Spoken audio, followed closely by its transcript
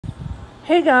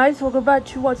Hey guys, welcome back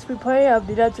to What's We Play of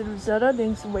the Legend of Zelda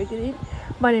Link's Awakening.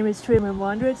 My name is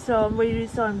Treeman100,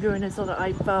 so I'm doing this on the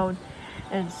iPhone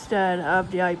instead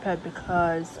of the iPad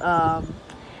because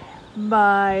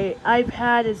my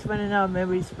iPad is running out of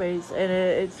memory space and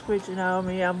it's glitching out on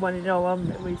me. I'm running out of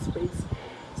memory space.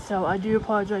 So I do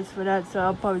apologize for that, so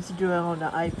I'll probably do it on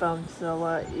the iPhone.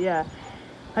 So yeah,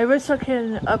 I wish I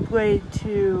can upgrade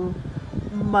to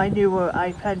my newer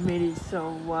iPad mini,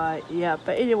 so yeah,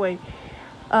 but anyway,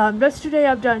 yesterday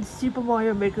I've done Super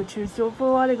Mario Maker 2, so if you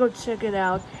want to go check it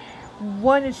out,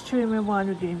 one is streaming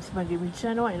Wonder Games, my gaming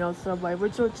channel, and also my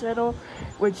original channel,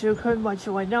 which you can watch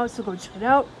right now, so go check it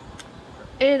out.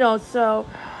 And also,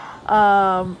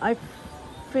 I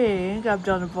think I've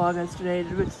done a vlog yesterday,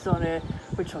 which is on the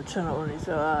original channel only,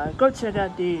 so go check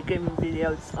out the gaming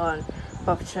videos on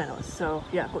both channels, so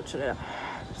yeah, go check it out.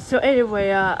 So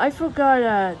anyway, I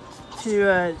forgot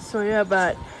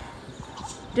but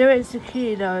there is a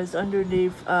key that is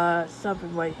underneath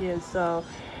something right here, so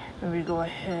let me go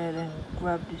ahead and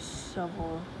grab this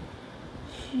shovel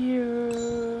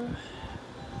here.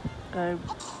 Gotta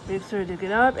make sure to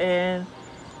get up, and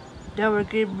that will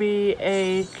give me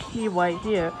a key right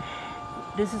here.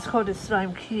 This is called the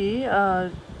slime key.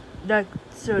 That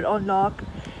should unlock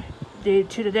to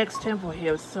the next temple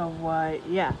here, so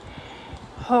yeah.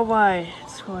 Alright,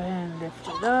 let's go ahead and lift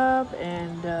it up,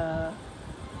 and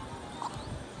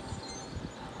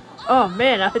oh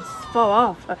man, I just fell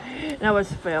off. That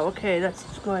was fail. Okay, let's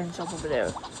go ahead and jump over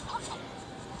there.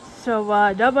 So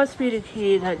that must be the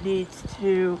key that leads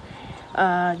to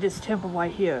this temple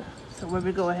right here. So when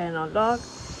we go ahead and unlock. I'm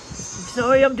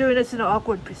sorry I'm doing this in an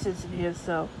awkward position here,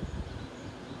 so.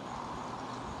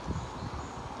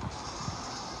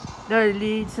 That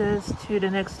leads us to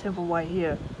the next temple right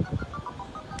here.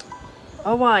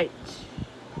 Alright.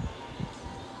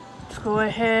 Let's go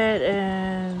ahead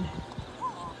and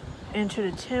enter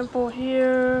the temple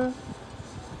here.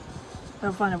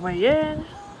 I'll find a way in.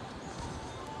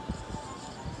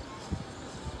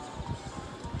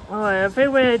 Alright, I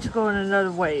think we need to go in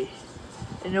another way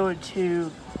in order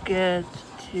to get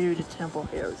to the temple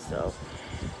here, so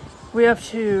we have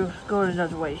to go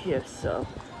another way here, so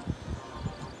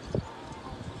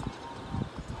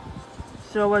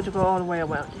I want to go all the way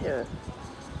around here.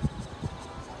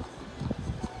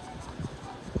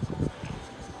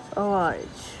 Alright,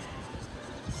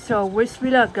 so wish me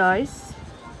luck, guys.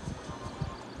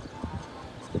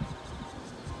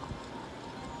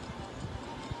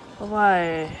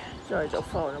 Alright, sorry, don't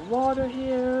fall in the water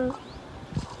here.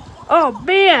 Oh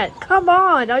man, come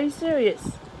on, are you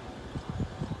serious?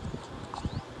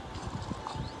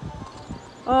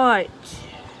 Alright.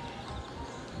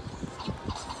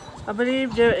 I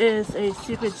believe there is a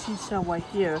secret key cell right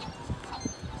here.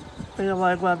 But I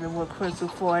want to grab it real quick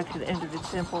before I can enter the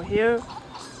temple here.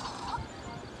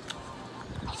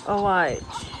 Alright.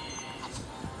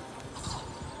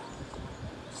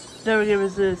 There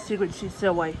is a secret key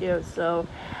cell right here, so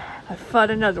I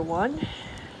found another one.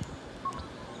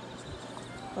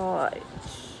 Alright.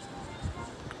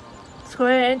 Let's go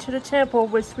ahead and enter the temple.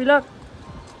 Wish me luck.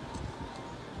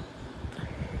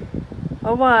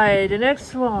 Alright, the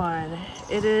next one.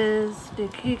 It is the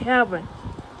Key Cavern.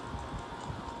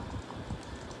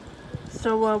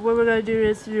 So what we're gonna do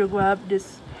is we'll grab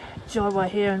this joint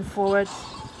right here and forward.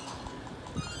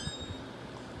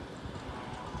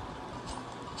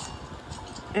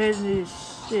 And the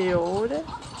shield.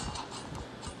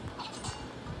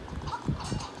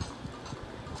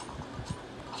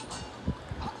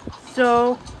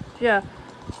 So yeah,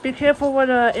 be careful where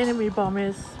the enemy bomb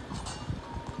is.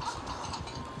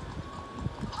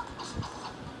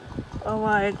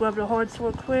 Alright, grab the hearts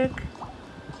real quick.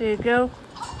 There you go.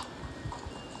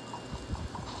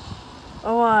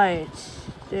 Alright,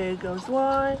 there goes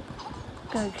one.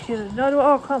 Gotta kill another one.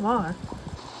 Oh, come on.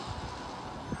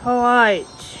 Alright.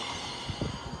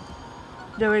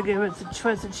 There we go, it's a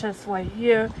treasure chest right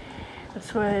here.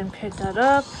 Let's go ahead and pick that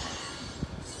up.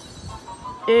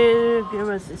 It'll give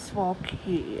us a small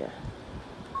key.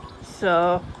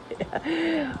 So,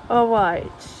 yeah.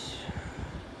 Alright.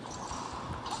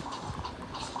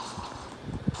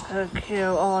 I'll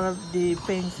kill all of the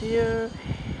things here.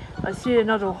 I see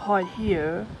another heart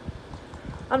here.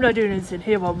 I'm not doing this in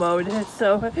hero mode,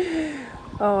 so.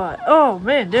 Alright. Oh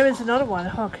man, there is another one.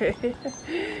 Okay.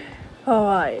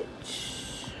 Alright.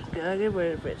 Gotta get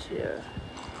rid of it here.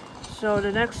 So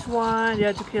the next one, you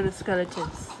have to kill the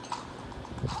skeletons.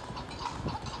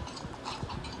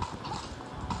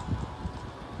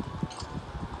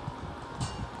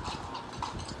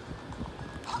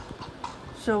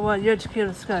 So you have to kill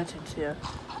the skeletons here.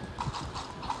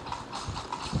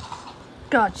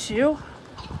 Got you.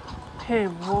 Okay,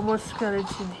 one more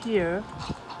skeleton here.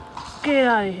 Get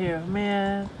out of here,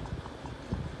 man.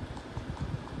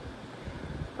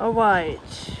 Alright.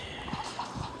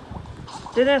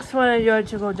 The next one, you have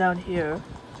to go down here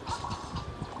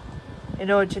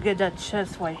in order to get that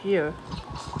chest right here.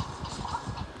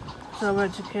 So I'm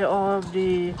going to kill all of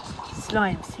the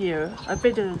slimes here. I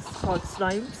think it's called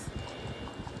slimes.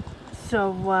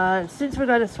 So since we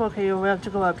got a smoke here, we have to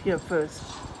go up here first.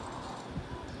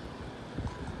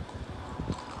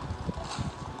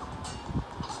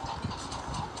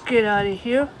 Get out of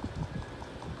here.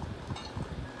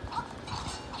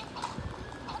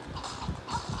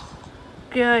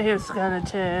 Get out of here,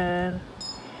 skeleton.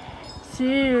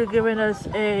 See, you're giving us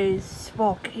a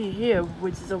small key here,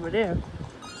 which is over there.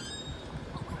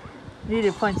 Need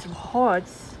to find some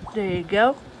hearts. There you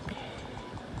go.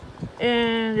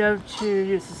 And you have to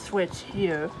use the switch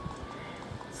here.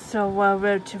 So we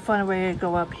have to find a way to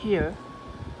go up here.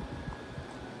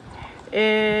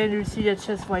 And you see the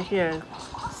chest right here.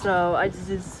 So I just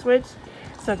use the switch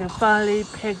so I can finally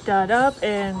pick that up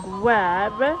and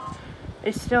grab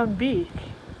a stone beak.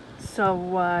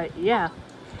 So yeah.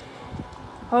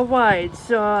 Alright,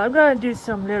 so I'm gonna do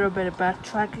some little bit of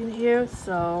backtracking here.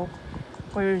 So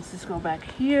let's just go back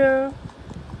here.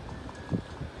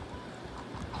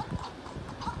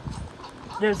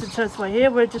 There's a chest right here.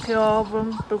 We have to kill all of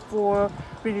them before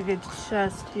we can get the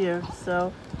chest here.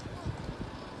 So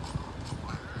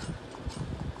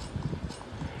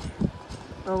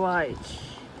alright.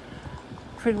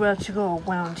 I think we have to go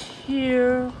around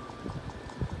here.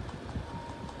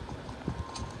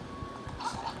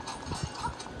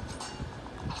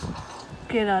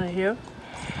 Get out of here.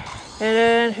 And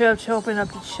then you have to open up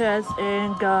the chest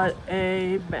and got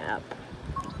a map.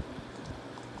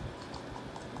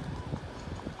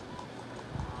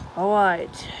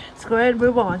 Alright, let's go ahead and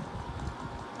move on.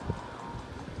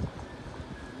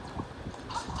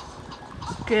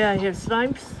 Get out of here,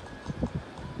 slimes.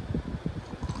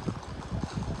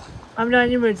 I'm not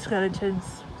even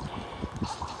skeletons.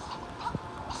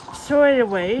 So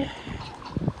anyway,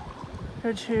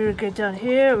 to get down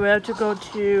here, we have to go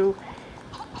to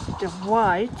the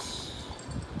right.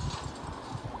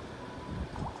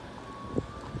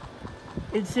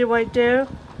 You see right there?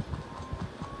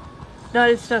 That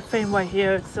is that thing right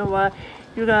here, so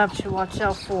you're gonna have to watch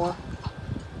out for.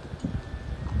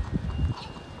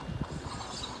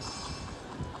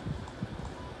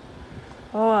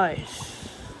 Alright.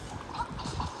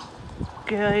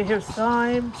 Get out of here,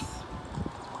 slimes.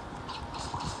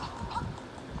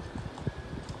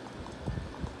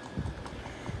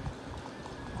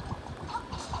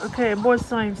 Okay, more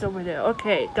slimes over there.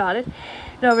 Okay, got it.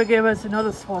 Now we give us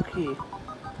another small key.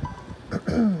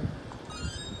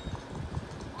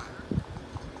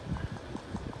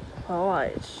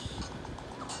 Alright.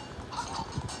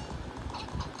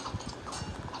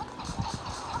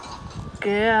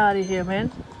 Get out of here,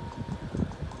 man.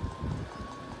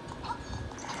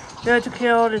 You have to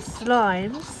kill all the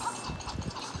slimes.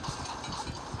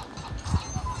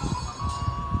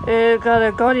 It got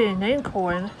a guardian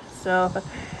acorn, so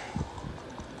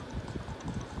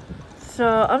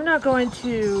I'm not going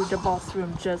to the boss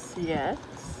room just yet.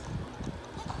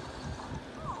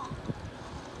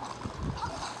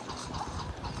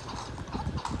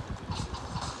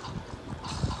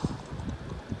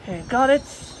 Okay, got it.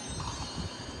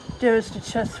 There's the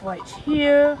chest right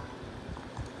here.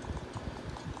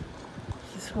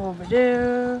 Just go over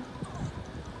there.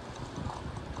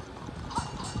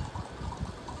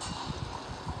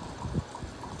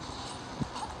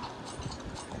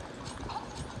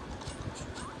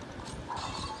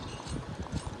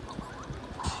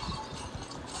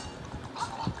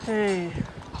 Okay,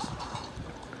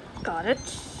 got it.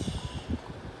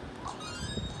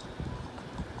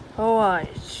 Alright.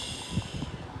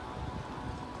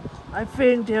 I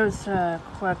think there's a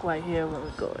crack right here where we're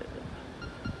going.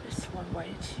 This one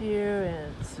right here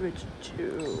and switch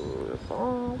to the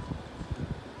bomb.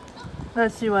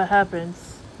 Let's see what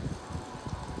happens.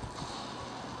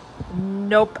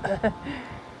 Nope.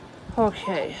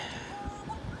 Okay.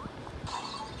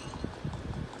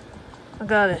 I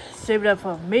gotta save that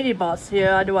for a mini boss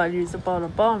here. I don't want to use up all the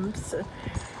bombs.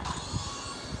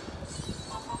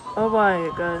 Oh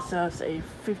my god, that's a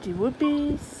 50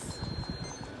 rupees.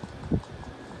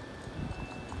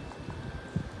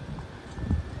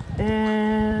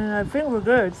 And I think we're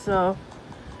good. So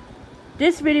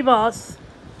this mini boss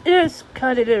is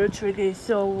kind of a little tricky.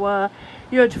 So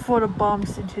you have to throw the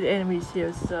bombs into the enemies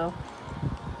here. So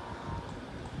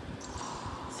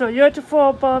you have to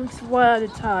throw bombs one at a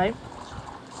time.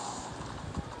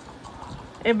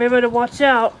 And remember to watch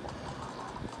out.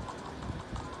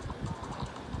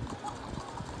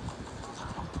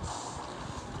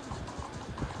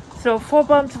 So 4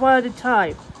 bumps one at a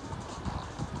time.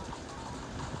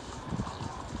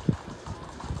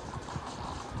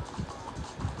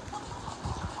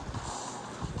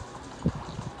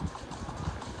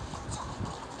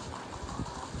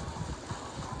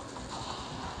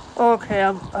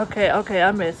 Okay,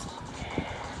 I missed.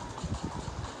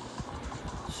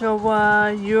 So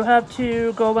you have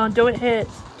to go around. Don't hit.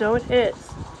 Don't hit.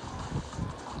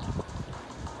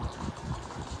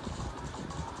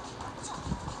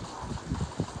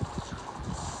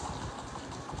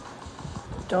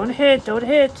 Don't hit. Don't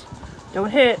hit. Don't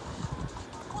hit.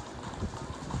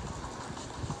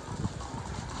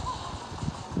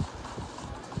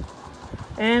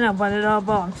 And I'm running out of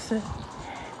bombs.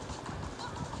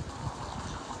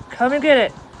 Come and get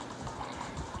it.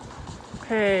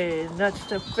 Okay, that's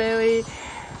the fairy.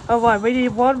 Alright, we need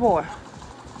one more.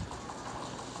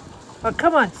 Oh,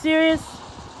 come on, serious?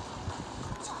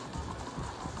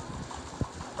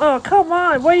 Oh, come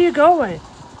on, where are you going?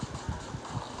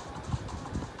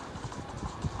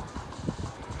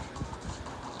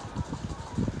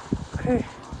 Okay.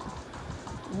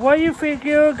 Where do you think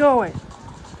you're going?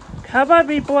 Come on,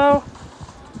 me, bro.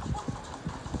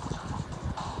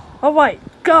 Alright,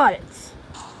 got it.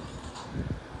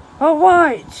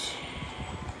 Alright.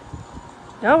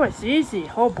 That was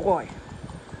easy. Oh boy.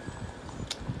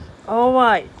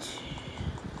 Alright.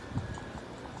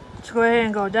 Let's go ahead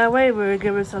and go that way. We'll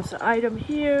give ourselves an item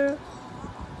here.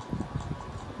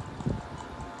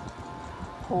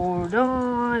 Hold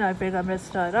on. I think I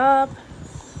messed that up.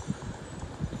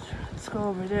 Let's go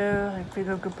over there. I think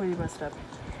I'm completely messed up.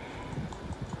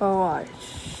 Alright.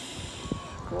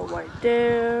 Go right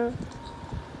there.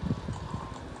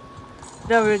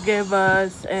 That will give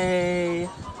us a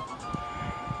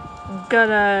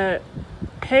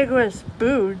Kangaroo's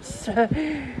boots. Get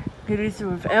these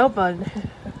with Elbun.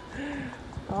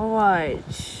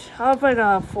 Alright. I think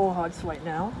I have 4 hearts right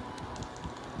now.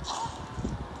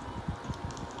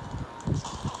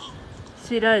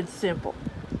 See, that is simple.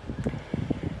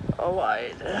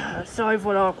 Alright. Sorry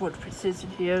for the awkward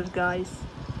precision here, guys.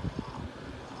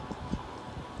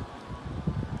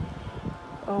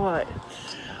 Alright.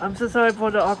 I'm so sorry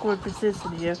for the awkward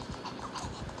precision here.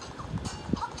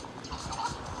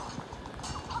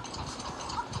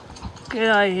 Get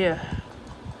out of here.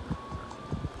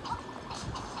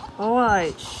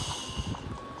 Alright.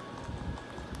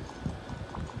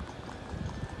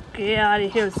 Get out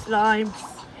of here, slimes.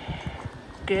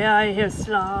 Get out of here,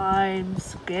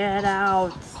 slimes. Get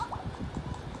out.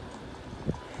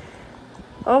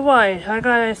 Alright, like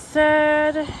I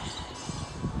said,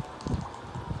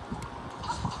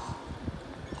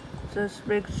 just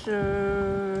make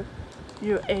sure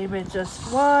you aim it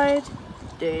just right.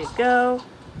 There you go.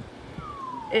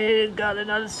 And got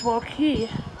another small key.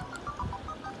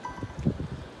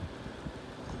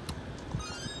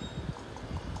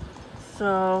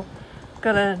 So, I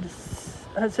got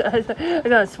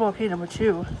a small key number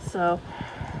 2. So,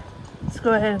 let's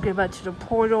go ahead and get back to the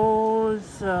portal.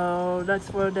 So, that's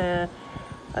where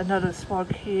another small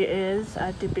key is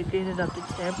at the beginning of the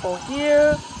temple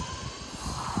here.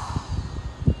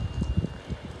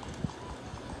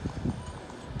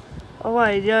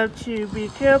 Alright, you have to be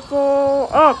careful.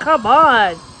 Oh, come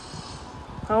on!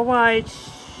 Alright.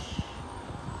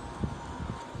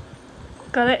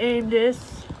 Gotta aim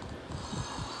this.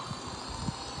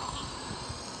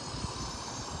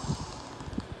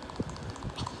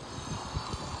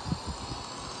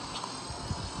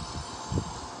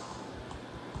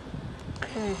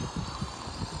 Okay.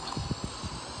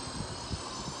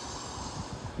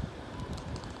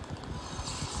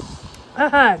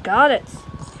 Haha, got it.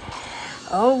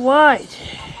 Alright.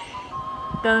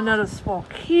 Got another small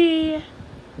key.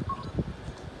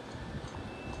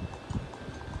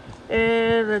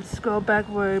 And let's go back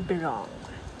where it belongs.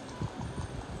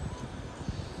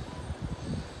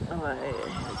 Alright,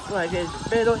 it's like in the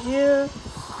middle here.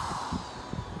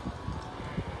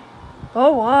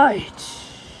 Alright.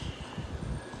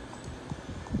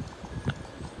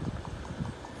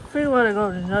 I think we want to go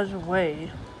another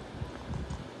way.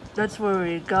 That's where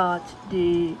we got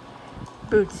the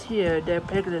boots here. They're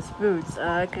Pegasus boots.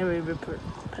 I can't even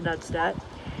pronounce that.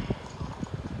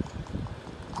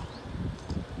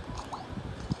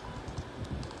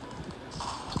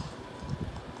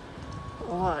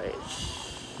 Alright.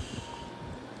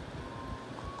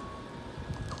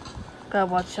 Gotta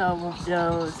watch out with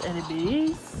those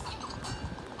enemies.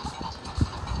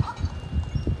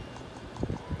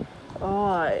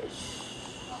 Alright.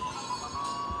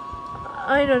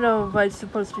 I don't know what I'm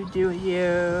supposed to do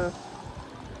here.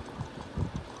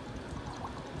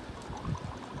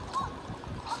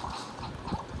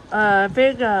 I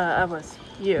think I was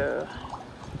here.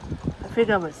 I think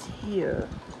I was here.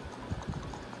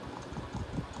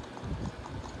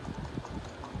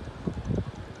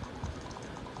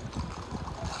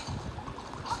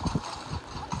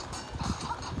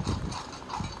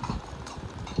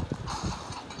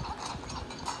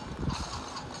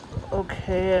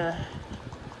 Okay,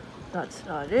 that's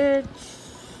not it.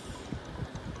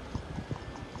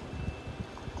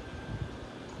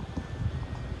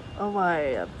 Oh,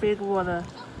 I big wanna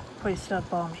place that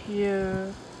bomb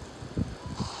here.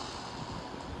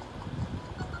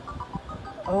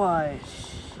 Oh, I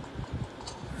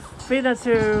think that's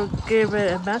to give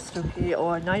it a master key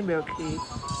or a nightmare key.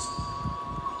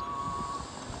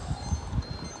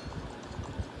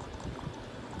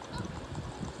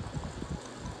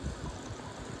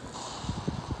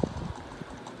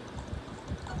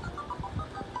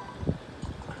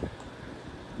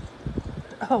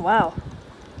 Oh wow.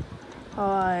 Oh,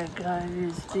 I gotta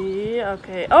use D.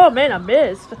 Okay. Oh man, I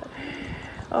missed.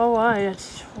 Oh,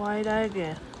 let's try that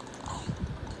again.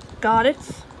 Got it.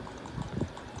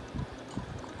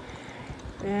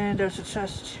 And there's a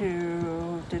chest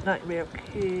to the nightmare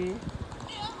key.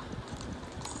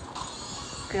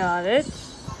 Got it.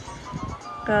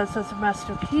 Got a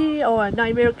master key or a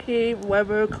nightmare key,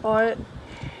 whatever you call it.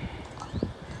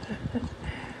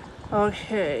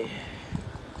 Okay.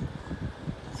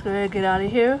 Let's go ahead and get out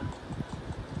of here.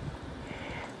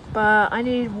 But I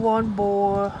need one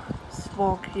more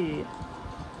small key.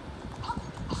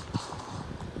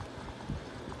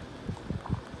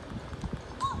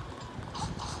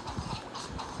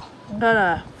 I'm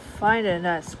gonna find it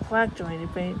that's cracked or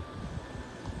anything.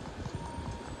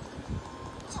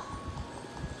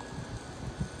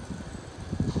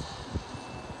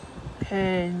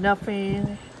 Okay,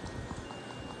 nothing.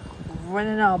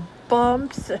 Running out of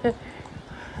bumps.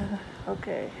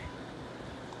 Okay.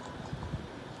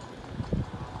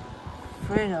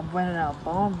 Afraid I'm running out of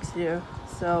bombs here,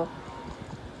 so.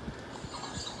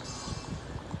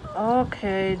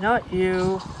 Okay, not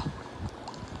you.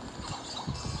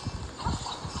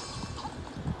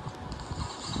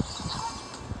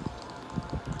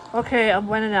 Okay, I'm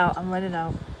running out.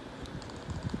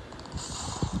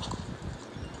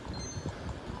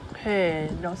 Okay,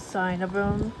 no sign of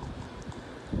him.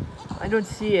 I don't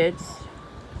see it.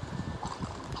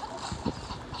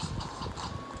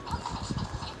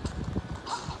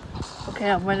 Okay,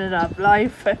 I'm running out of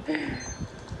life.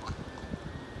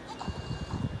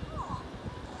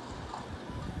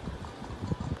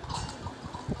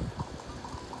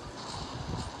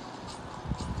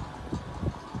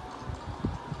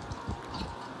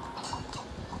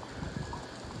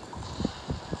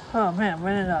 Oh man, I'm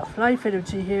running out of life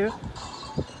energy here.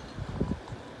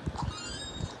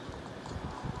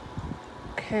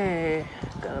 Okay,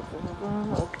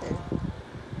 okay.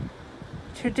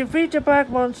 To defeat the black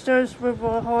monsters with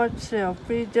a hard shell,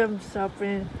 feed them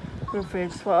something with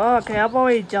its oh, okay, I've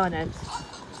already done it.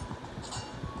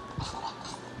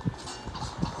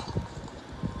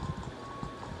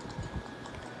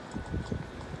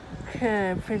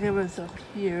 Okay, I think it was up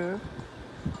here.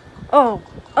 Oh,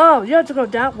 you have to go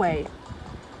that way.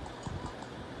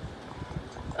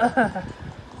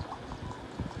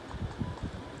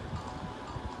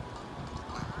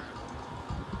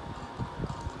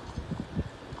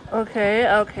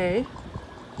 Okay.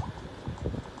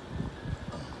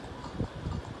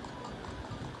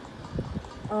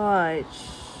 Alright.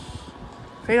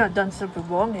 I think I've done something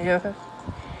wrong here.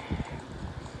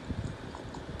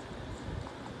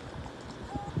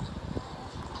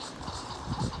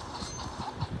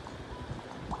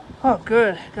 Oh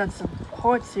good, got some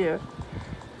hearts here.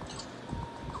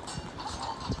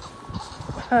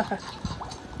 Wow,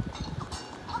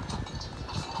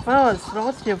 I was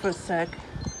lost here for a sec.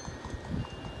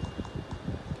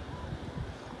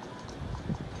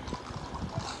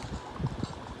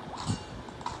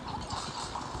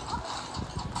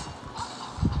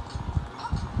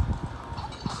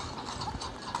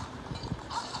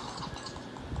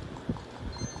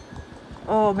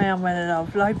 Oh man, I'm running out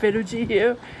of life energy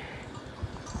here.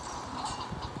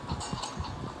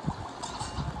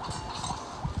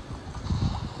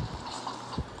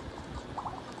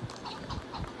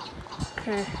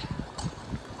 Okay.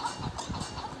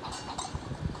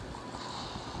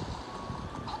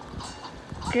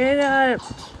 Get out!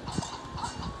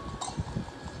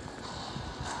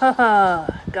 Haha,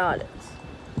 got it.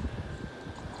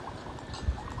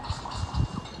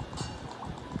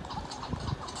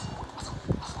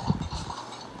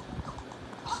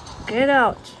 Get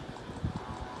out!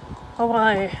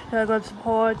 Alright, gotta grab some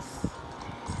parts.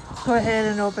 Let's go ahead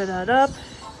and open that up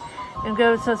and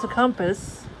give us a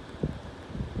compass.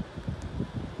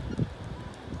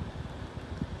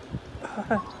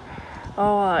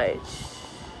 Alright.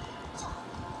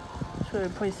 So I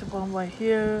place the bomb right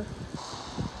here.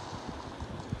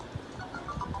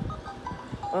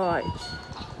 Alright.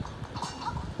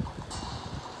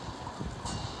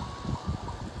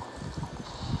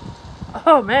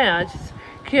 Oh man, I just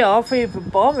killed all 3 of the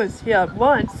bombers here at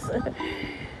once.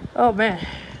 Oh man.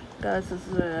 Guys, this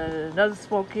is another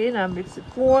small key and I mix it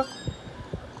 4.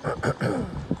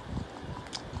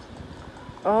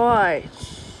 Alright.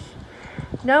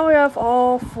 Now we have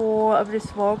all 4 of the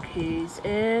small keys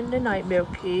and the nightmare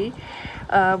key.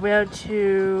 We have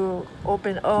to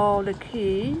open all the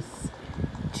keys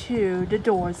to the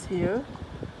doors here.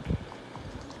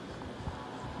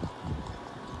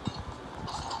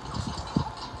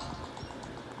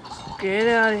 Get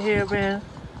out of here, man.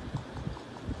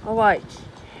 Alright.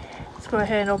 Let's go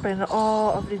ahead and open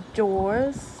all of the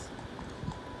doors.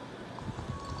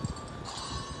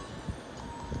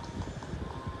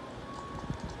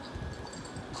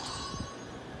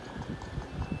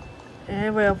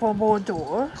 And we have one more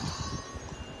door.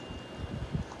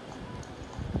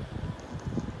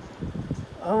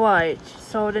 Alright,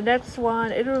 so the next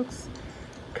one, it looks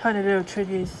kind of a little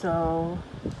tricky, so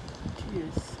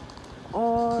use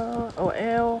R or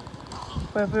L,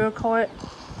 whatever you call it.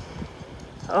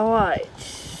 Alright.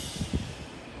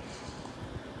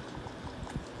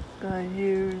 Gonna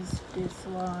use this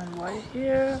one right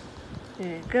here.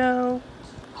 There you go.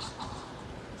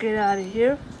 Get out of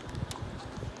here.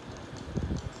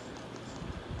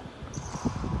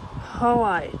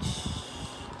 Alright.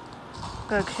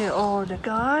 Gotta kill all the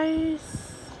guys.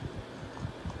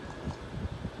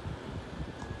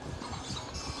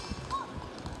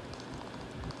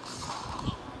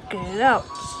 Get out.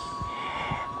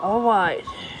 Alright.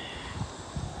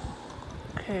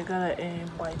 Okay, gotta aim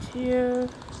right here.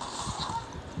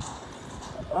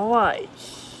 Alright.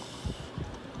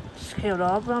 Just killed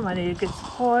all of them. I need to get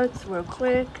some parts real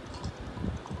quick.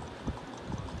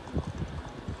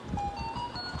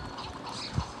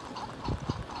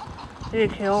 Need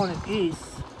to kill all the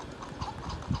geese.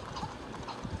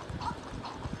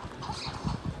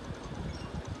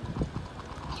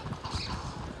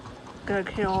 Gotta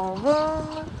kill all of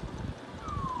them.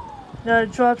 Now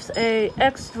it drops a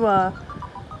extra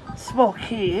small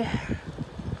key.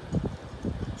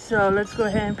 So let's go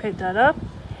ahead and pick that up.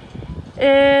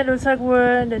 And it looks like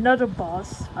we're in another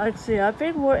boss. Actually, I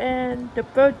think we're in the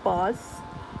 3rd boss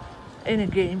in the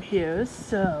game here.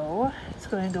 So let's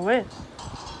go ahead and go in.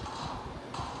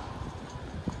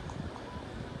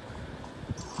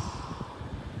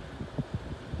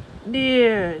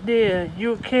 Near,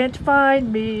 you can't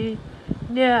find me.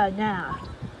 Nah.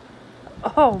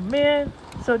 Oh man,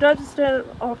 so that's the,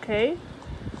 okay.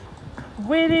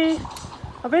 Really?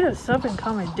 I bet there's something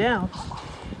coming down.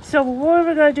 So what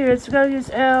we're gonna do is we're gonna use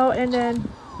L and then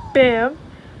bam.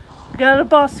 We got a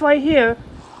boss right here.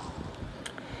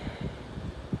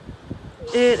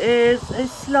 It is a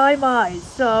slime eye.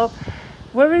 So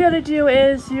what we're gonna do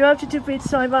is you have to defeat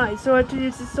slime eye. So I have to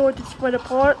use the sword to spread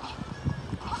apart.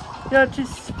 You have to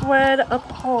spread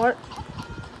apart.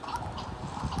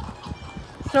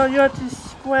 So you have to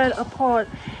spread apart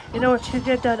in order to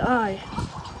get that eye.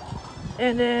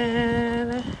 And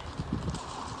then,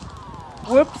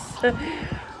 whoops.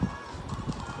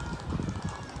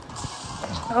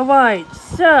 Alright,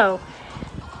 so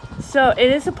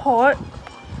it is apart.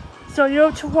 So you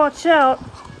have to watch out.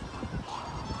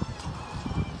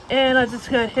 And I just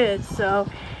got hit, so.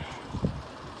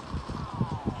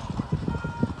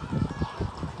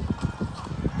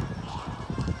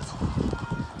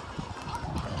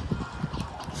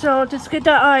 So just get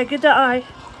that eye,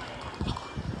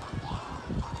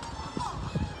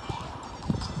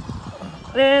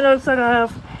 And it looks like I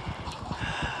have,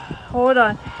 hold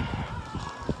on.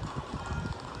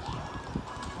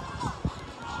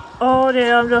 Oh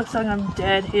damn, looks like I'm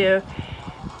dead here.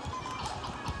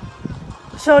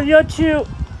 So you have to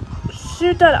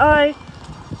shoot that eye.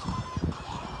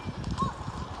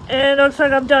 And it looks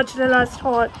like I'm down to the last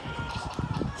heart.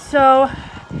 So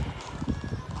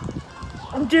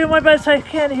I'm doing my best I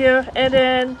can here, and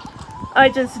then I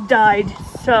just died,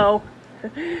 so.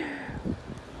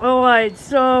 Alright,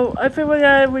 so I think we're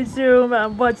gonna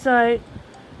resume once I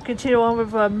continue on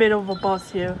with the middle of the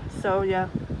boss here, so yeah.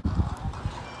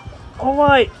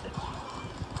 Alright.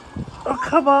 Oh,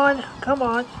 come on.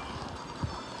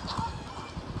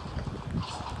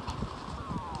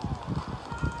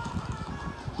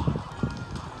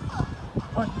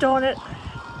 Oh, darn it.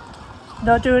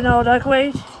 Not doing all that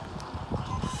great.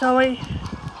 Sorry.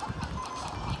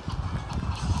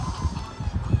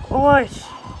 Alright.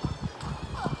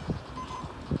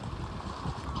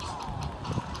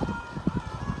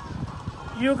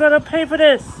 You're gonna pay for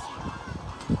this.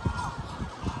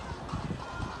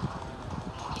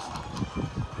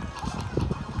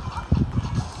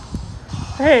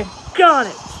 Hey, got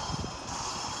it.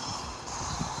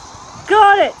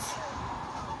 Got it.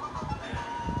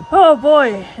 Oh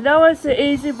boy, that was the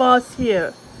easy boss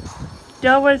here.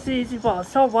 That was the easy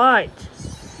boss. Alright.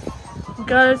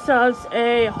 Got ourselves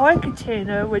a heart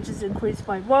container, which is increased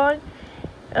by 1.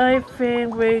 I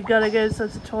think we gotta get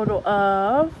ourselves a total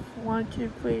of 1,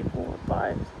 2, 3, 4,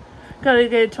 5. Gotta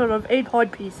get a total of 8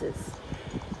 heart pieces.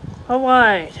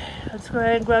 Alright. Let's go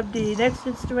ahead and grab the next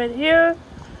instrument here,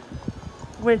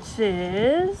 which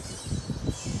is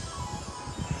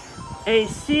a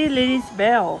sea lady's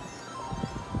bell.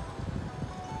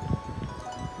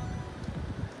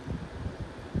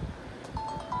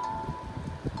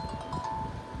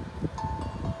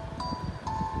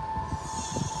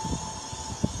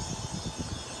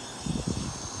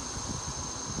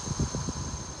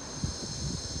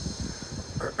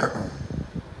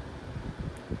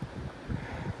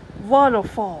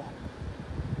 Waterfall.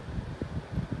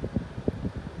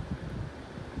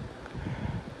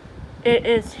 It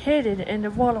is hidden in the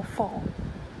waterfall.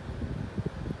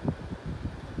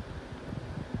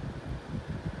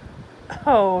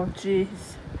 Oh, jeez.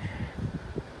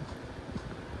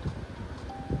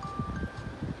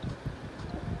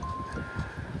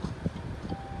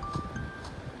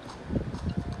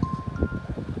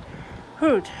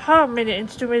 Hoot, how many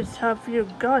instruments have you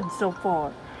gotten so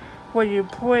far? When you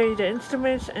play the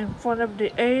instruments in front of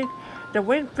the egg, the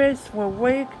windfish will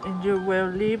wake and you will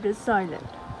leave the island.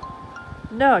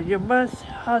 Now you must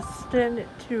hasten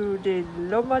to the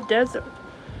Loma Desert.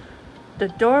 The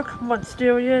dark,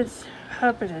 mysterious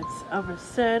inhabitants of the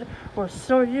sand will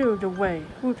show you the way.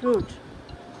 Hoot hoot.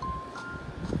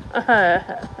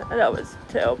 That was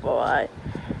terrible. I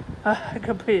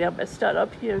completely messed that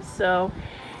up here. So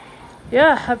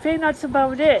yeah, I think that's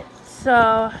about it.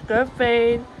 So good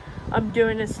fade. I'm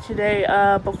doing this today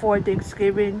before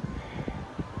Thanksgiving,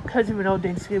 because we know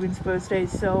Thanksgiving's birthday,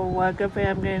 so good thing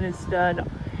I'm getting this done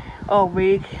all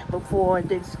week before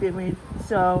Thanksgiving.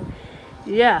 So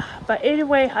yeah, but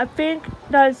anyway, I think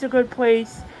that is a good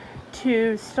place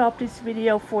to stop this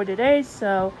video for today.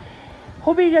 So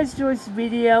hope you guys enjoyed this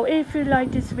video. If you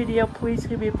like this video, please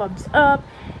give me a thumbs up.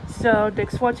 So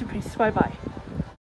thanks for watching. Peace. Bye bye.